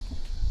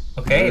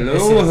Okay,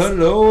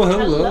 Hello.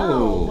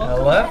 Hello.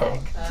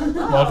 Welcome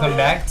Welcome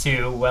back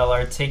to Well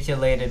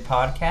Articulated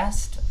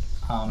Podcast.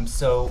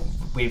 So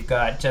we've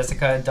got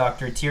Jessica,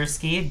 Dr.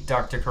 Tiersky,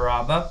 Dr.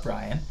 Karaba,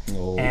 Brian,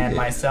 and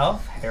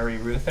myself, Harry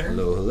Ruther.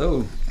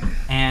 Hello.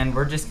 And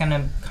we're just going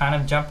to kind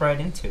of jump right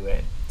into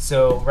it.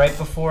 So right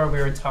before we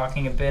were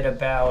talking a bit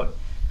about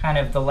kind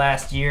of the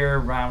last year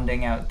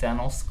rounding out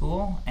dental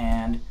school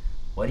and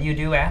what do you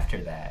do after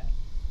that?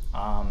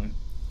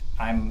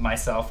 I'm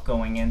myself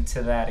going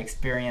into that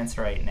experience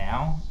right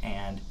now,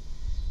 and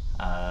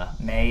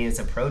May is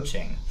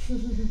approaching.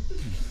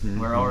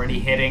 We're already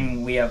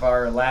we have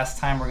our last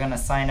time we're going to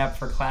sign up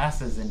for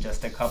classes in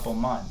just a couple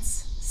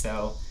months.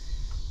 So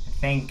I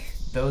think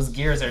those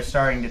gears are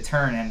starting to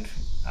turn, and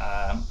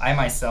I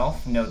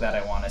myself know that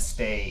I want to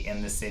stay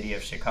in the city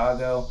of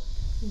Chicago.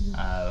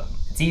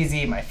 It's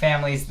easy, my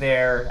family's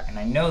there, and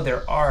I know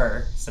there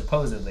are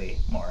supposedly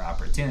more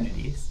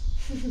opportunities.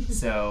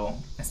 So,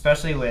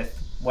 especially with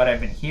what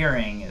I've been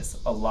hearing is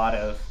a lot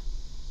of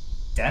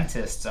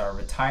dentists are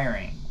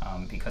retiring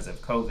because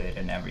of COVID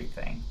and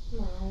everything.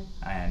 Wow.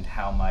 And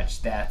how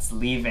much that's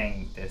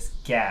leaving this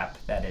gap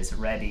that is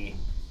ready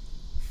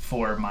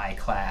for my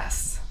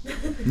class.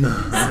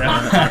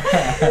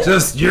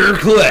 Just your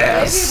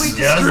class. Maybe we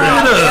just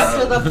talk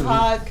after the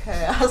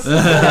podcast.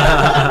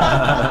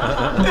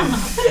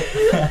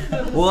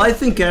 Well, I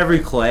think every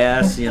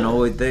class, they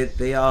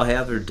all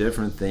have their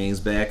different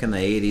things. Back in the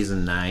 80s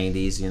and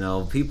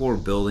 90s, people were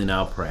building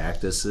out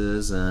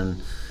practices,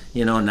 and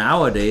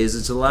nowadays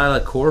it's a lot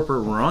of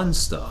corporate run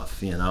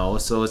stuff,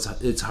 so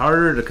it's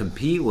harder to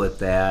compete with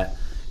that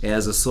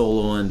as a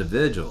solo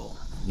individual,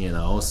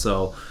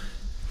 so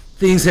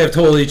things have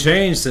totally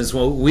changed since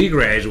when we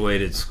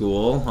graduated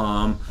school.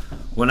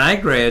 When I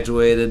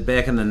graduated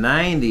back in the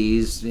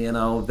 90s,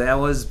 that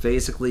was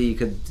basically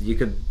you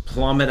could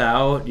plumb it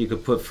out. You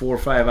could put 4 or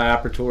 5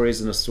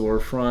 operatories in a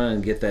storefront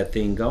and get that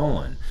thing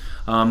going.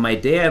 My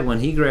dad, when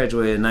he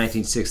graduated in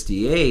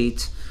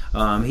 1968,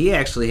 he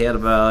actually had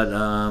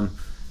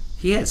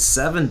he had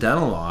 7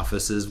 dental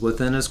offices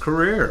within his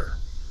career.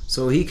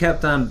 So he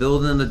kept on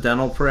building the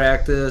dental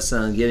practice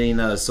and getting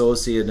an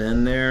associate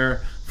in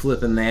there,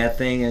 flipping that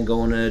thing and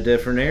going in a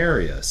different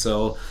area.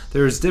 So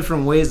there's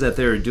different ways that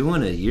they were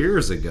doing it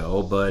years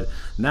ago, but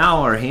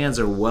now our hands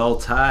are well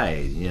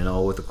tied,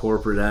 with the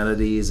corporate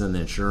entities and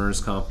the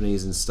insurance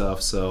companies and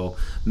stuff. So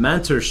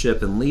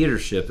mentorship and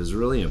leadership is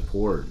really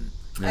important,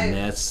 and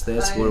that's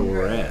where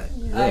we're at.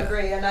 Yeah. I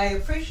agree, and I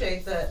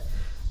appreciate that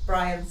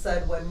Brian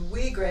said when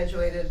we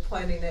graduated,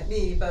 pointing at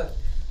me, but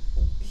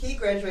he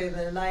graduated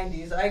in the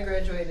 90s. I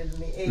graduated in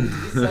the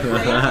 80s. So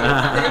thank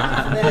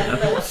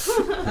you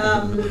for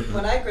that.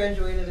 When I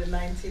graduated in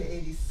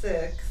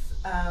 1986,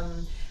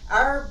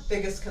 our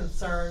biggest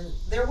concern,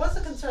 there was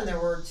a concern. There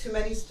were too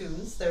many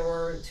students. There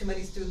were too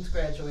many students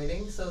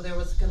graduating. So there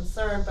was a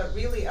concern. But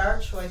really, our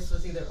choice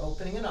was either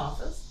opening an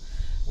office,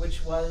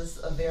 which was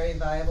a very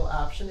viable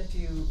option if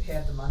you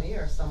had the money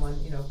or someone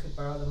could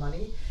borrow the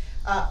money.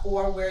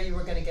 Or where you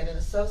were going to get an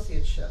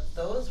associateship.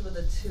 Those were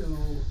the two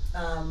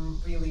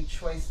really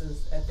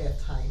choices at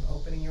that time.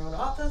 Opening your own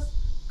office,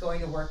 going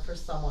to work for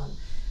someone.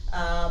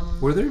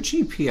 Were there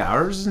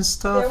GPRs and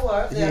stuff? There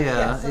were.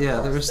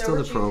 There was still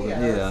the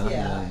program.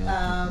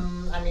 Yeah.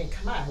 I mean,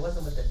 come on, I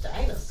wasn't with the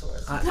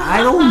dinosaurs.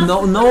 I don't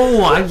know.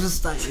 No, I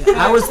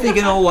was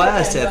thinking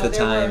OS at the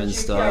time and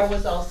stuff. GPR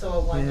was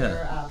also a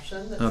 1-year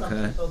option that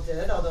some people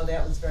did, although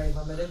that was very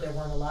limited. There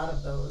weren't a lot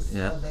of those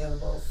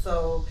available.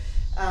 So.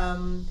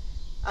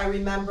 I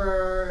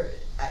remember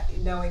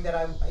knowing that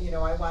I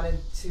wanted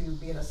to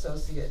be an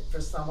associate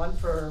for someone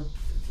for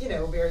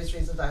various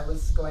reasons. I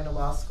was going to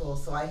law school,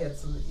 so I had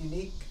some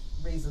unique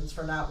reasons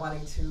for not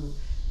wanting to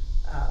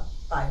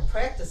buy a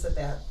practice at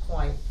that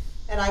point.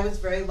 And I was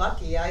very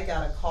lucky. I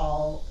got a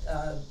call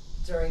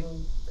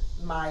during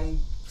my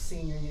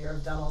senior year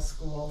of dental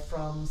school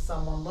from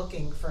someone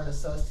looking for an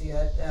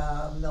associate,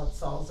 Milt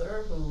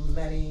Salzer, who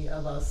many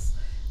of us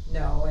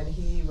know, and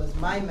he was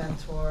my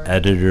mentor.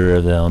 Editor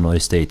of the Illinois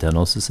State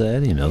Dental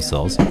Society,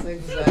 Salzer. That's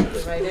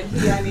exactly right.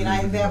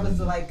 And that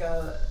was like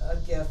a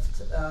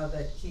gift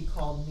that he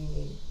called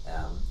me,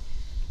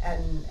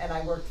 and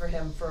I worked for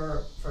him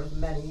for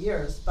many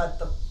years. But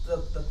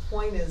the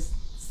point is,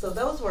 so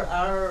those were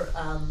our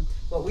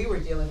what we were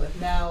dealing with.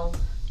 Now,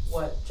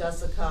 what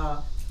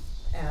Jessica,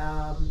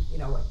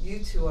 what you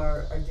two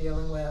are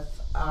dealing with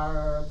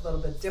are a little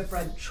bit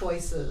different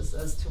choices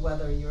as to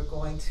whether you're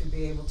going to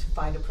be able to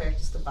find a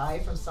practice to buy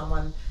from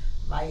someone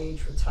my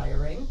age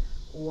retiring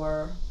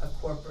or a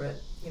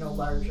corporate,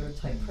 larger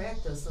type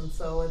practice. And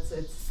so it's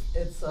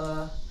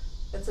a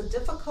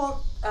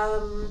difficult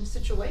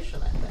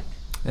situation, I think.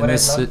 And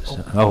this,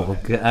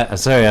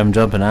 sorry, I'm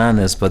jumping on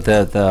this, but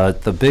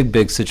the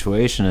big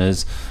situation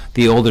is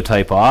the older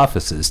type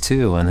offices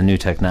too, and the new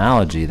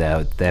technology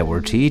that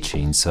we're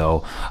teaching.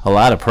 So a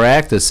lot of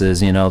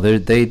practices, you know,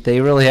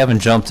 they really haven't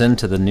jumped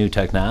into the new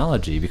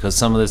technology because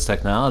some of this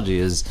technology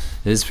is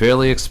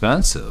fairly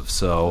expensive.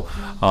 So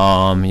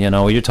you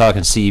know, you're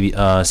talking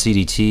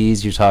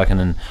CDTs, you're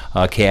talking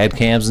CAD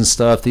cams and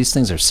stuff. These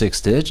things are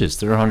 6 digits.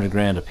 They're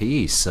 $100,000 a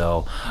piece.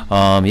 So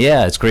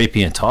yeah, it's great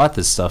being taught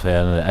this stuff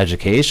at an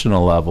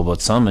educational level,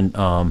 but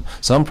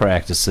some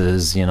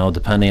practices, you know,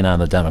 depending on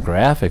the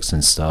demographics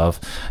and stuff,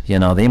 you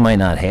know, they might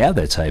not have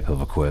that type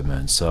of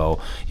equipment.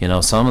 So, you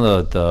know, some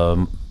of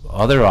the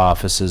other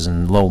offices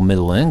in low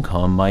middle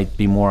income might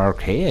be more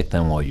archaic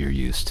than what you're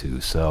used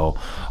to. So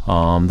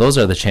those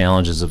are the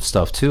challenges of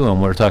stuff too. And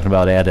we're talking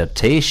about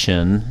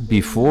adaptation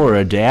before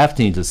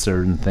adapting to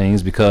certain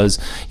things, because,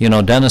 you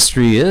know,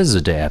 dentistry is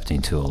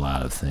adapting to a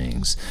lot of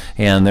things.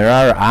 And there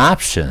are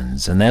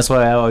options. And that's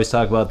why I always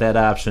talk about that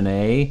option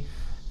A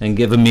and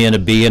giving me a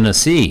B and a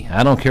C.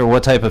 I don't care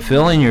what type of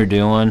filling you're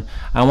doing.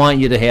 I want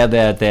you to have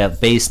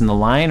that base and the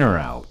liner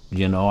out.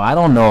 You know, I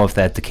don't know if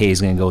that decay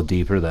is going to go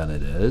deeper than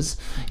it is.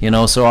 You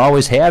know, so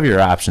always have your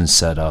options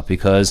set up,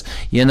 because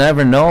you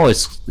never know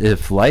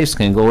if life's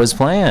going to go as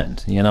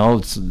planned. You know,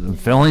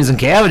 fillings and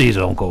cavities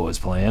don't go as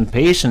planned.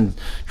 Patient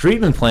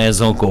treatment plans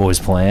don't go as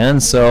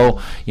planned.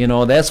 So, you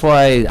know, that's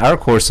why our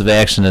course of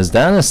action as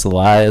dentists, a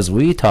lot, as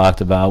we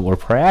talked about, we're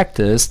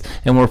practiced,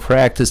 and we're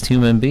practiced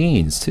human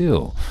beings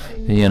too.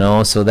 You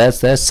know, so that's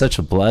such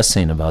a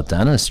blessing about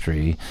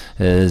dentistry,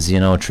 is,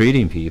 you know,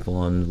 treating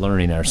people and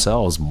learning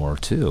ourselves more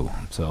too.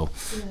 So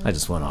I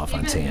just went off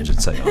on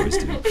tangents. I always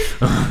do.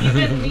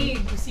 Even me,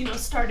 you know,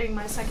 starting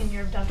my second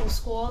year of dental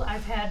school,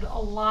 I've had a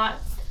lot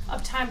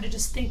of time to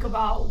just think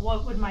about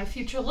what would my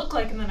future look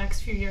like in the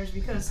next few years,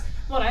 because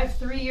I have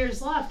 3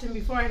 years left, and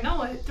before I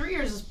know it, 3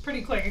 years is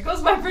pretty quick. It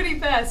goes by pretty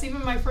fast.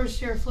 Even my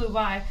first year flew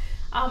by.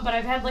 But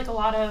I've had like a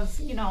lot of,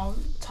 you know,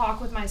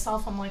 talk with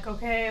myself. I'm like,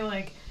 okay,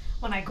 like,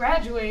 when I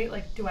graduate,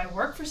 like, do I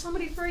work for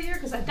somebody for a year?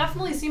 Because I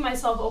definitely see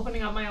myself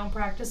opening up my own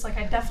practice. Like,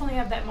 I definitely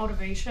have that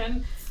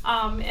motivation.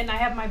 And I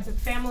have my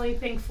family,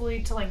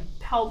 thankfully, to, like,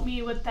 help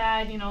me with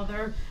that. You know,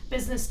 they're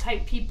business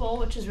type people,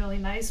 which is really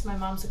nice. My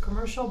mom's a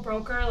commercial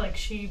broker. Like,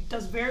 she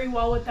does very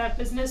well with that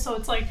business. So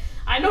it's like,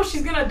 I know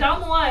she's going to, down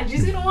the line,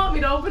 she's going to want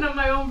me to open up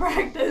my own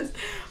practice.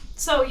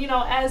 So, you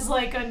know, as,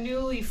 like, a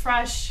newly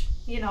fresh,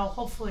 you know,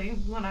 hopefully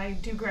when I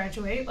do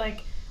graduate,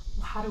 like,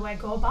 how do I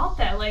go about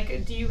that? Like,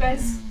 have you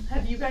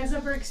guys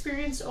ever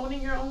experienced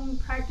owning your own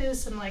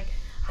practice? And like,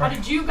 how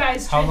did you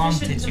guys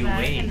transition to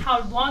that? And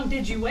how long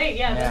did you wait?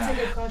 Yeah, that's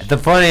a good question. The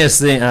funniest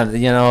thing,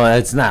 you know,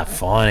 it's not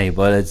funny,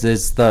 but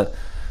it's the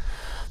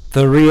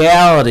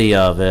reality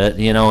of it.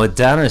 You know, with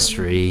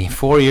dentistry,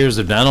 4 years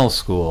of dental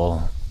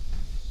school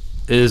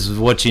is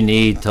what you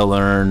need to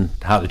learn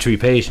how to treat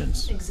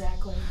patients.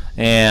 Exactly.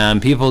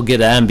 And people get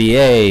an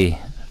MBA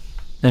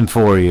in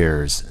 4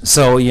 years.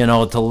 So, you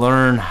know, to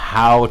learn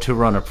how to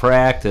run a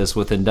practice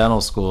within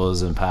dental school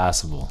is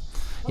impossible.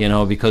 You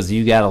know, because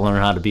you got to learn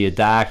how to be a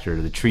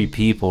doctor, to treat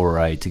people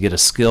right, to get a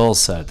skill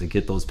set, to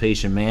get those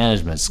patient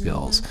management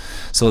skills.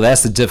 So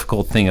that's the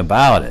difficult thing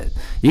about it.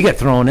 You get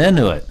thrown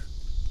into it,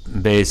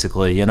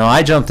 basically. You know,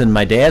 I jumped in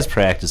my dad's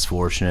practice,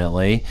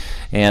 fortunately,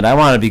 and I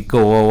wanted to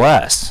go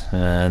OS.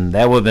 And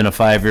that would have been a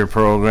 5-year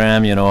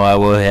program. You know, I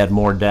would have had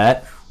more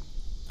debt.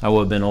 I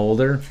would have been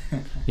older,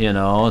 you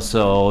know,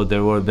 so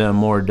there would have been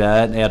more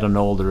debt at an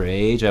older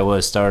age. I would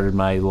have started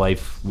my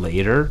life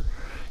later,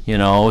 you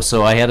know,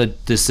 so I had a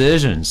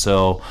decision.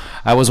 So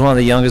I was one of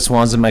the youngest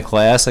ones in my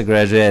class. I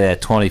graduated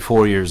at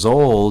 24 years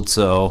old,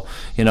 so,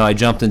 you know, I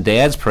jumped in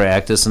Dad's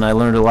practice, and I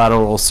learned a lot of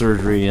oral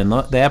surgery in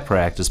that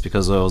practice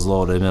because I was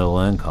low to middle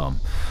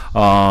income.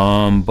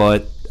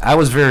 But I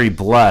was very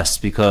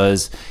blessed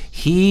because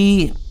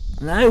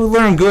I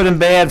learned good and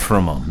bad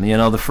from him. You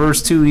know, the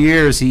first 2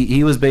 years,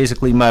 he was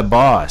basically my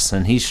boss,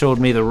 and he showed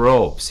me the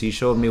ropes. He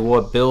showed me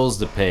what bills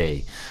to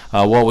pay,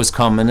 what was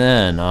coming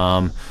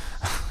in.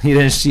 He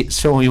didn't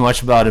show me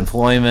much about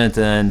employment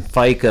and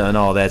FICA and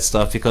all that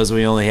stuff because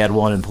we only had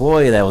one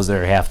employee that was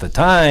there half the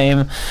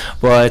time.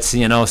 But,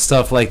 you know,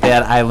 stuff like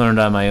that I learned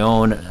on my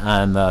own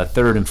on the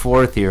 3rd and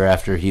 4th year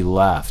after he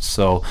left.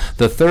 So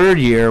the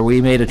 3rd year, we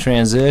made a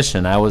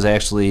transition. I was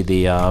actually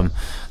the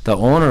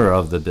owner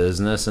of the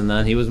business, and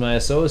then he was my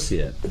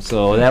associate.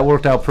 So that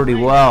worked out pretty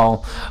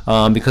well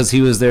because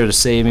he was there to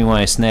save me when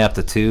I snapped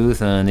a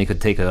tooth, and he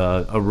could take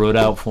a root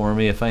out for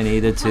me if I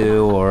needed to,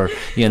 or,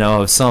 you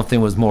know, if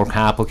something was more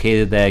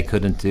complicated that I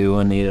couldn't do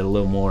and needed a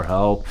little more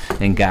help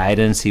and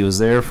guidance, he was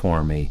there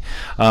for me.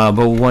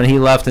 But when he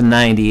left in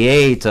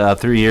 98,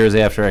 3 years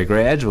after I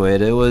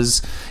graduated, it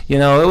was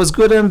it was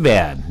good and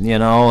bad.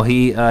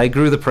 I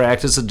grew the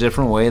practice a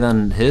different way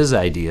than his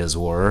ideas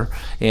were,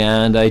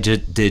 and I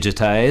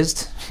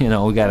digitized.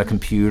 We got a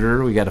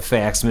computer, we got a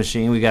fax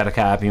machine, we got a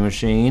copy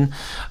machine,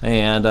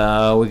 and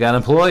we got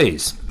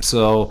employees.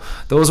 So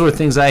those were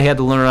things I had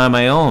to learn on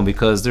my own,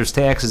 because there's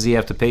taxes you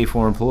have to pay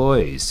for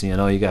employees. You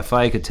got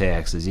FICA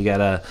taxes, you got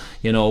to,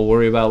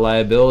 worry about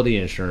liability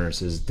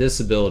insurances,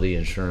 disability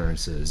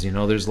insurances.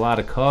 There's a lot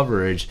of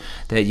coverage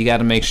that you got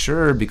to make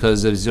sure,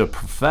 because as a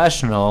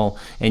professional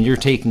and you're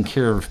taking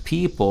care of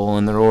people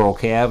and their oral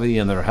cavity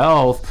and their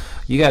health,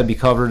 you got to be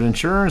covered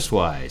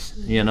insurance-wise,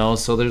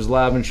 so there's a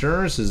lot of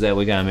insurances that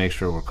we got to make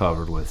sure we're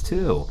covered with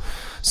too.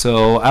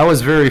 So I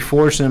was very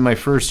fortunate in my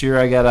first year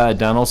I got out of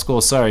dental school.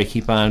 Sorry,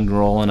 keep on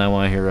rolling. I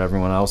want to hear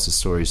everyone else's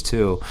stories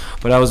too.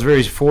 But I was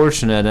very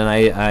fortunate, and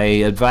I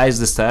advise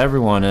this to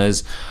everyone,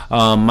 is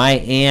my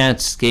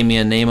aunt gave me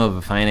a name of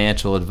a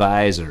financial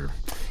advisor.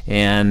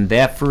 And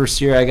that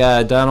first year I got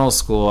out of dental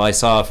school, I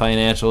saw a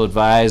financial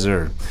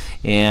advisor.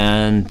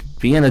 And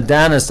being a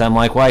dentist, I'm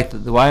like, why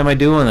am I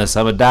doing this?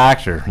 I'm a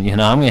doctor. I'm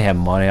going to have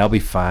money. I'll be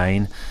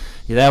fine.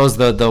 That was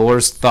the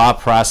worst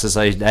thought process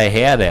I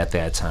had at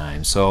that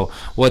time. So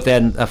what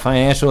a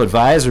financial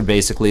advisor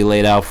basically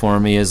laid out for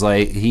me is,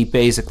 like, he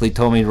basically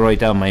told me to write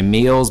down my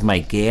meals, my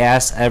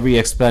gas, every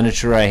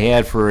expenditure I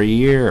had for a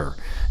year.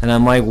 And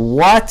I'm like,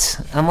 what?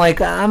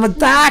 I'm a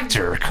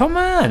doctor. Come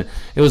on.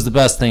 It was the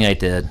best thing I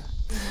did,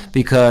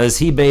 because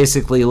he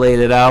basically laid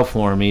it out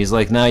for me. He's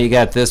like, now you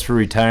got this for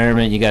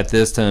retirement, you got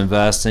this to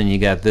invest in, you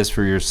got this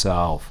for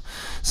yourself.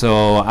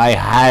 So I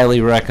highly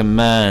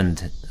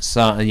recommend,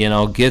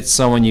 get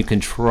someone you can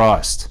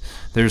trust.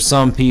 There's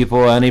some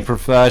people, any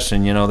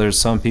profession, there's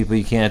some people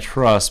you can't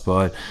trust,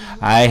 but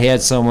I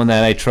had someone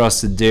that I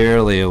trusted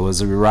dearly. It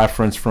was a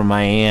reference from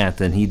my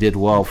aunt, and he did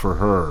well for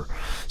her.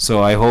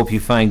 So I hope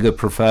you find good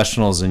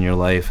professionals in your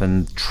life,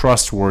 and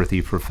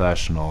trustworthy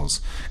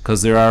professionals,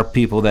 because there are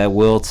people that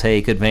will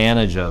take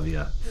advantage of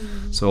you.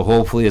 So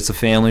hopefully it's a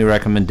family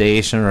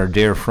recommendation or a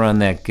dear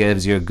friend that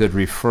gives you a good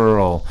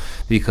referral,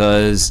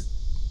 because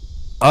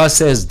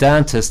us as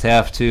dentists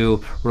have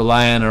to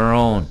rely on our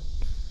own.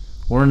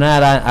 We're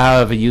not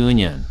out of a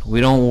union. We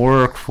don't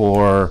work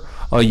for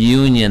a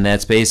union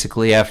that's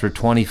basically after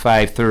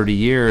 25, 30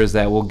 years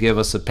that will give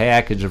us a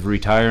package of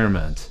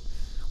retirement.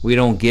 We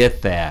don't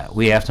get that.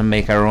 We have to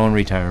make our own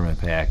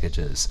retirement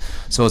packages.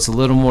 So it's a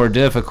little more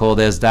difficult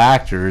as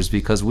doctors,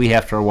 because we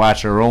have to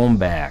watch our own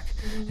back,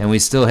 and we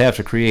still have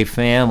to create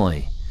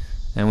family,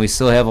 and we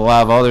still have a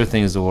lot of other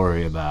things to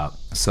worry about.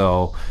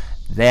 So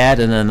that,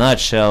 in a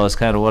nutshell, is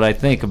kind of what I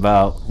think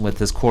about with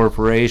this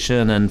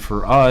corporation. And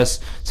for us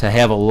to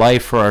have a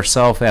life for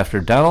ourselves after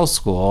dental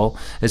school,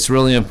 it's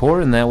really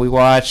important that we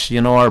watch,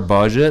 our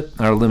budget,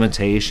 our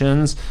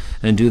limitations,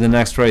 and do the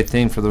next right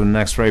thing for the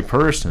next right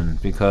person.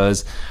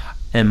 Because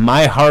in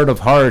my heart of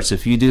hearts,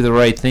 if you do the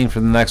right thing for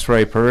the next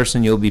right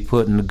person, you'll be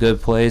put in a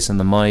good place, and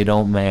the money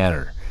don't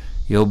matter.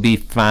 You'll be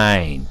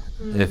fine.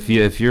 If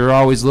you're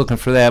always looking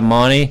for that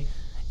money,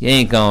 you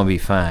ain't gonna be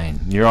fine.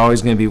 You're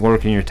always gonna be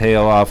working your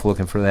tail off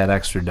looking for that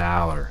extra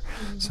dollar.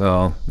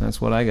 So that's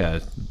what I got to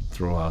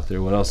throw out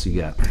there. What else you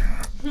got?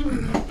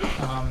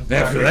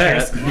 After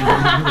that,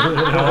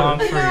 how long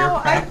for your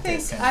I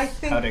practice?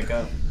 think How'd it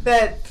go?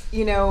 that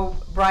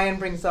Brian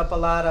brings up a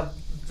lot of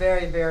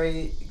very,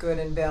 very good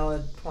and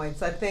valid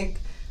points. I think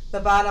the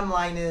bottom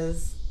line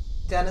is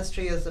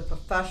dentistry is a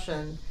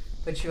profession,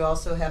 but you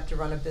also have to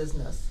run a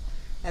business,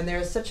 and there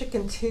is such a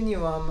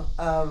continuum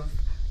of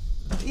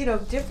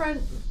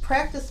different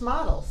practice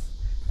models.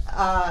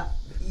 I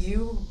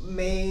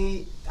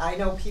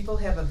know people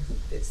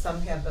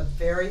some have a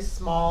very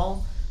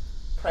small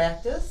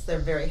practice, they're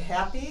very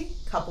happy,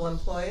 couple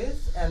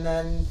employees, and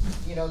then,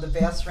 the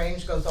vast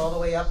range goes all the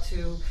way up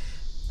to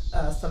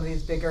some of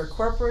these bigger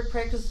corporate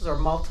practices or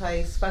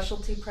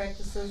multi-specialty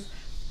practices.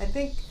 I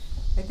think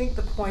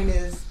the point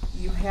is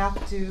you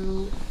have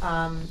to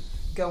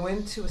go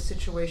into a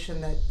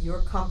situation that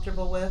you're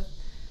comfortable with.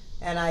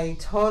 And I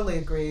totally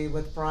agree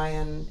with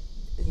Brian.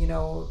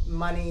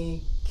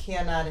 Money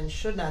cannot and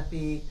should not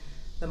be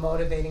the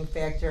motivating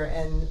factor.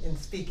 And in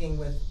speaking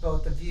with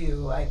both of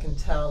you, I can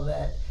tell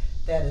that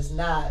is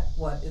not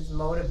what is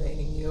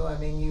motivating you. I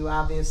mean, you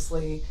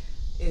obviously,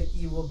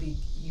 you will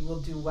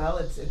do well.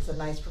 It's a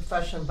nice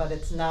profession, but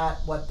it's not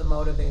what the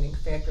motivating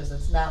factor is.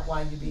 It's not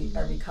why you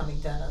are becoming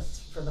dentists,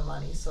 for the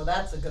money. So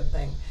that's a good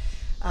thing.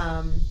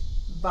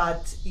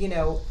 But,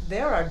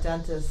 there are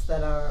dentists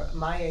that are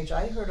my age.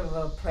 I heard of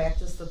a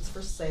practice that's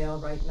for sale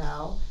right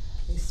now,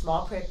 a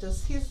small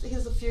practice.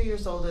 He's a few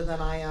years older than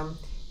I am.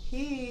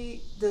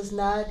 He does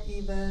not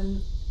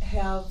even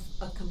have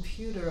a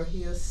computer.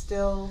 He is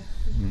still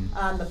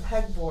on the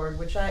pegboard,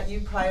 which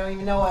you probably don't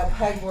even know what a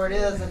pegboard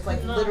is. It's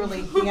like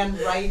literally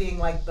handwriting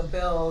like the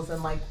bills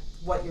and like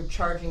what you're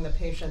charging the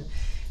patient.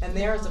 And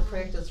there is a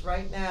practice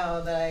right now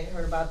that I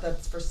heard about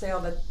that's for sale,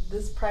 that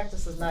this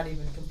practice is not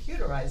even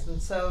computerized.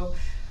 And so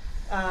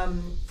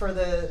for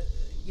the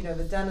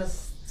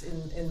dentists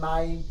least in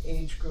my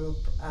age group.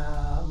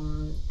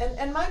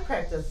 And my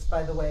practice,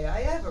 by the way,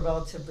 I have a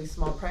relatively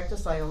small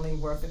practice. I only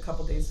work a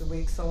couple days a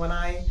week. So when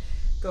I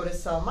go to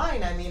sell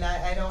mine, I mean,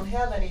 I don't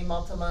have any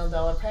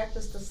multi-million-dollar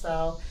practice to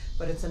sell,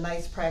 but it's a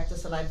nice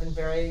practice, and I've been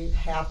very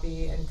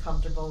happy and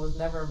comfortable. Was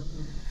never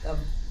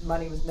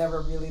money was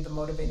never really the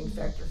motivating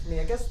factor for me.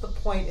 I guess the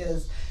point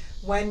is,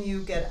 when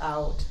you get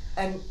out,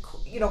 and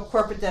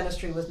corporate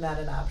dentistry was not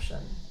an option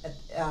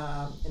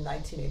in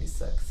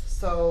 1986.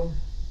 So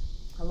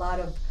a lot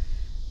of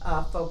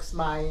folks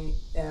my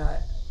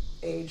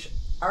age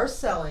are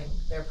selling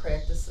their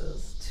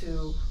practices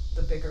to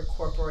the bigger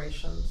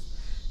corporations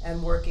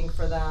and working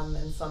for them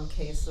in some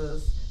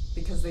cases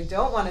because they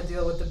don't want to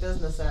deal with the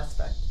business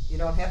aspect. You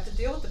don't have to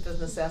deal with the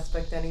business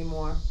aspect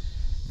anymore.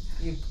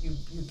 You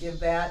give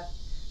that.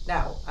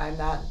 Now, I'm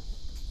not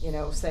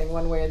saying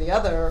one way or the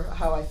other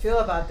how I feel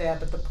about that,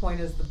 but the point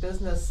is the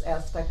business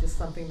aspect is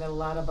something that a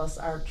lot of us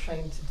are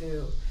trained to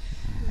do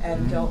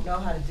and don't know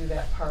how to do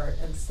that part.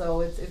 And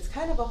so it's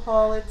kind of a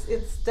whole,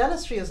 it's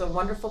dentistry is a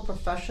wonderful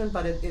profession,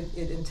 but it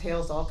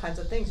entails all kinds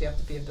of things. You have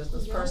to be a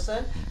business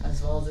person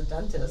as well as a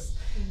dentist,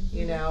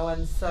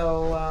 and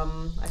so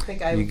I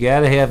think you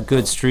got to have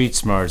good street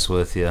smarts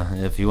with you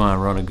if you want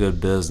to run a good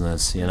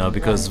business,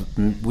 because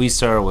we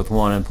started with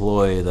one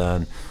employee.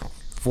 Then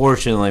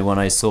fortunately, when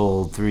I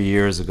sold 3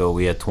 years ago,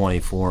 we had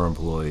 24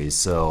 employees,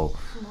 so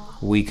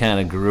we kind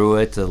of grew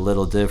it a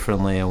little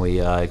differently, and we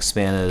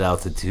expanded it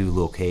out to 2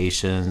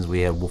 locations.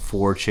 We have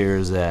 4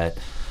 chairs that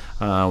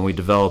we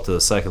developed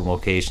a second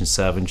location,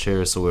 7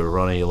 chairs, so we were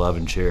running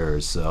 11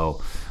 chairs.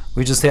 So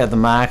we just had the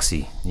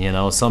moxie.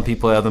 Some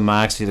people have the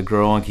moxie to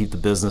grow and keep the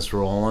business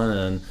rolling,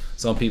 and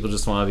some people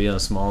just want to be in a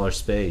smaller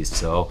space.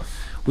 So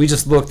we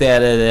just looked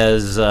at it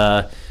as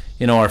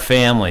our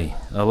family.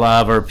 A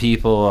lot of our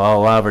people, a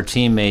lot of our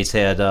teammates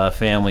had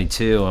family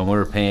too, and we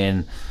were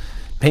paying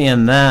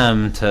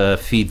them to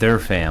feed their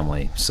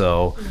family.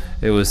 So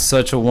it was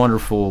such a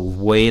wonderful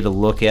way to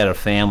look at a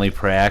family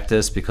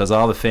practice, because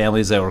all the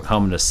families that were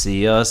coming to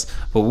see us,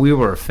 but we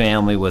were a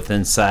family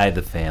inside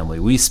the family.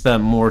 We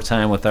spent more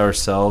time with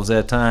ourselves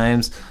at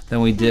times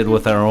than we did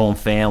with our own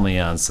family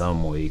on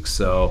some weeks.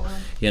 So,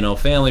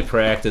 family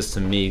practice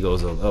to me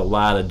goes a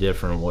lot of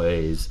different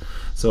ways.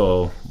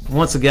 So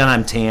once again,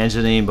 I'm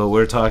tangenting, but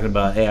we're talking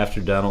about after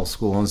dental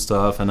school and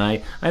stuff. And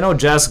I know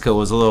Jessica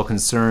was a little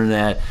concerned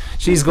that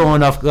she's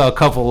going up a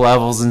couple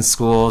levels in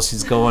school.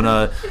 She's going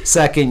a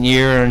second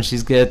year, and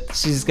she's got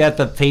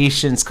the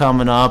patients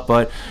coming up,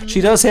 but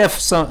she does have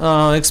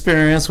some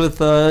experience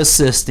with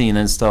assisting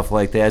and stuff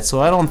like that.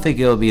 So I don't think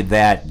it'll be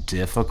that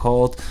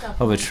difficult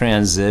of a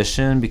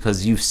transition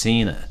because you've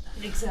seen it.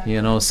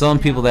 Exactly. Some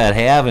people that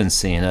haven't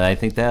seen it, I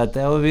think that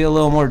would be a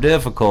little more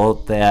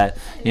difficult. That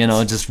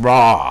just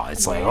raw.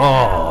 It's like,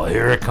 oh,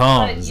 here it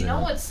comes.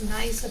 But what's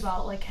nice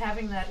about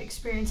having that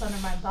experience under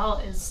my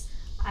belt is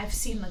I've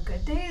seen the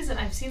good days and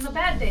I've seen the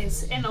bad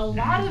days. And a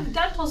lot of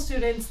dental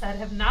students that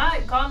have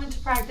not gone into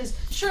practice,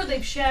 sure,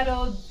 they've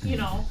shadowed,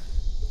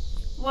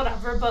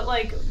 whatever, but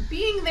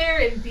being there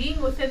and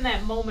being within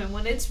that moment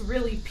when it's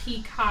really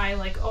peak high,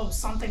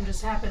 something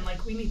just happened,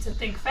 we need to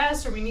think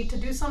fast or we need to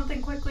do something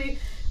quickly.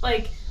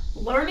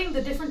 Learning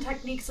the different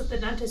techniques that the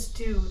dentists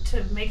do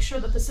to make sure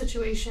that the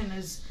situation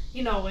is,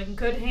 in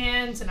good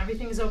hands and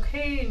everything is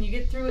okay and you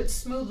get through it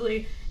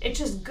smoothly. It's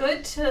just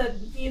good to,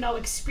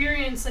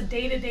 experience a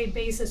day-to-day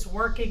basis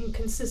working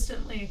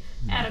consistently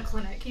at a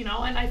clinic,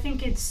 and I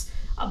think it's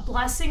a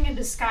blessing in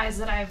disguise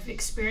that I've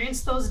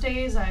experienced those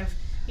days. I've,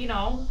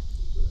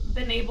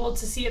 been able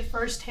to see it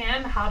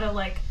firsthand how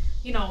to,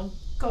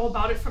 go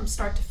about it from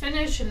start to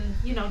finish and,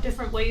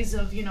 different ways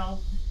of,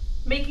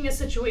 making a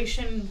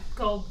situation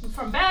go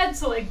from bad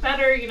to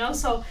better,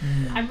 so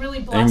I'm really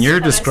blessed. And you're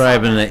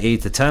describing an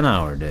 8 to 10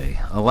 hour day.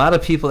 A lot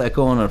of people that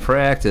go into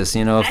practice,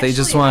 if they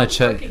just want to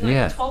check,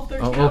 12,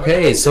 13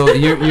 okay, hours. so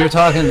you're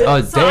talking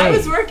a day. So I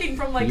was working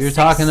from you're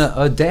talking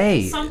a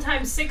day.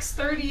 Sometimes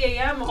 6:30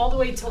 a.m. all the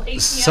way till 8 p.m.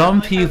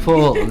 Some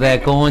people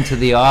that go into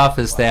the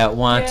office that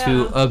want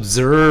to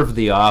observe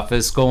the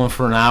office going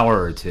for an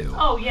hour or 2.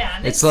 Oh yeah,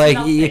 and it's like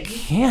nothing. you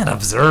can't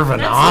observe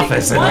an That's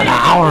office in an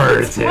hour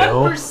or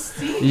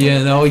 2.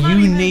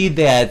 You need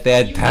that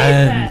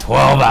 10,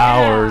 12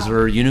 hours,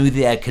 or you need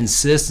that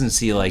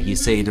consistency, like you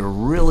say, to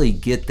really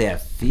get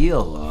that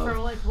feel of, for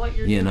what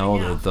you're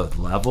doing, the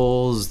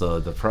levels,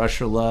 the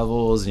pressure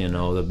levels,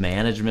 the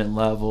management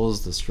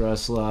levels, the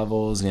stress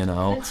levels,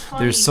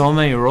 There's so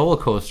many roller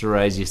coaster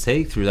rides you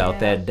take throughout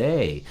that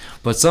day.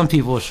 But some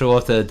people show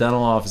up to the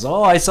dental office,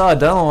 I saw a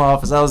dental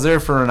office, I was there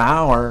for an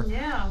hour.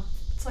 Yeah.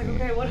 It's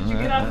okay, what did you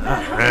get out of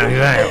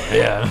that?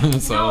 Yeah.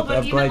 So no, but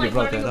I'm even glad you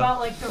brought learning that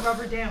about up. the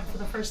rubber dam for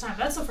the first time.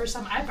 That's the first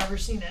time I've ever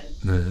seen it.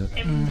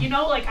 And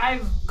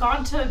I've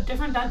gone to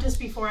different dentists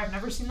before. I've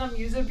never seen them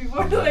use it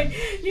before.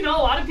 A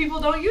lot of people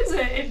don't use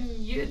it,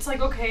 and it's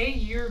okay,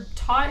 you're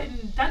taught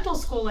in dental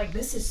school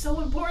this is so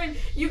important.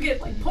 You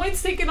get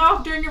points taken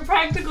off during your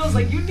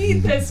practicals. You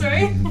need this,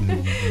 right?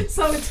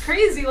 So it's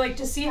crazy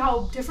to see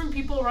how different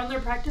people run their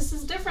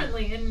practices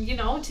differently, and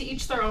to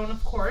each their own,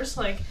 of course.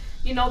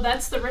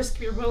 that's the risk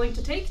you're willing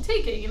to take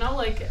it.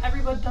 Like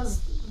everybody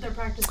does their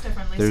practice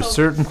differently. There's so,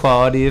 certain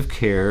quality of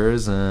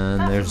cares, and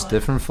there's Definitely.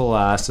 different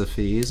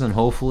philosophies, and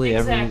hopefully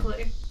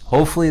exactly.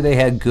 hopefully they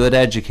had good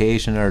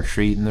education or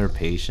treating their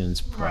patients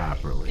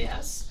properly. Right.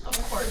 Yes, of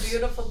The course.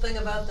 beautiful thing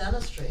about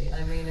dentistry.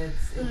 I mean,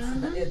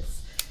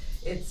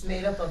 it's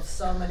made up of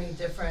so many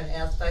different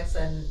aspects,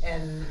 and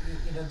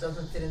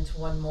doesn't fit into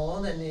one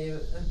mold. And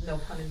no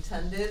pun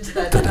intended.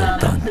 But no,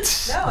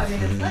 I mean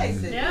it's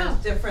nice. Yeah.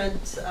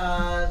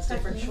 There's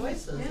different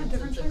choices. Yeah, It's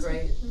different a choices.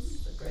 great.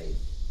 It's a great.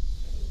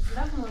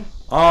 Definitely.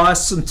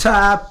 Awesome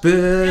topic. Yeah,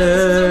 this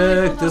is a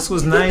really cool This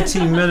was topic.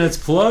 19 minutes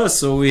plus,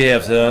 so we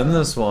have to end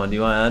this one. Do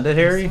you want to end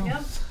it, Harry?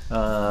 Yep.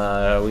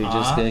 Are we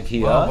just gonna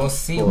keep well, up? we'll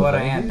see Or what I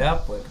maybe? end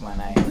up with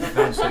when I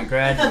eventually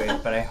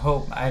graduate, but I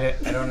hope I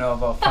don't know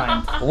if I'll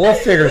find We'll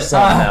figure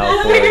something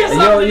out for Figure you.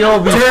 something You'll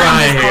be during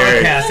fine, this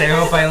Harry. podcast. I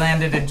hope I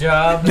landed a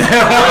job.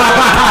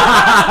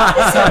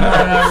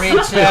 Someone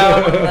reach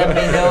out and let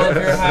me know if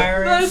you're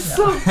hiring. That's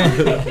so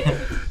funny.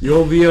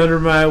 You'll be under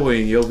my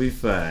wing. You'll be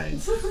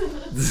fine.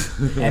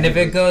 And if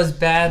it goes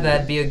bad,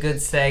 that'd be a good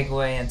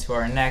segue into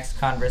our next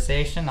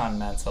conversation on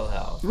mental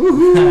health.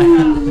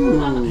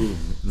 Woohoo!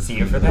 See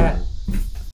you for that.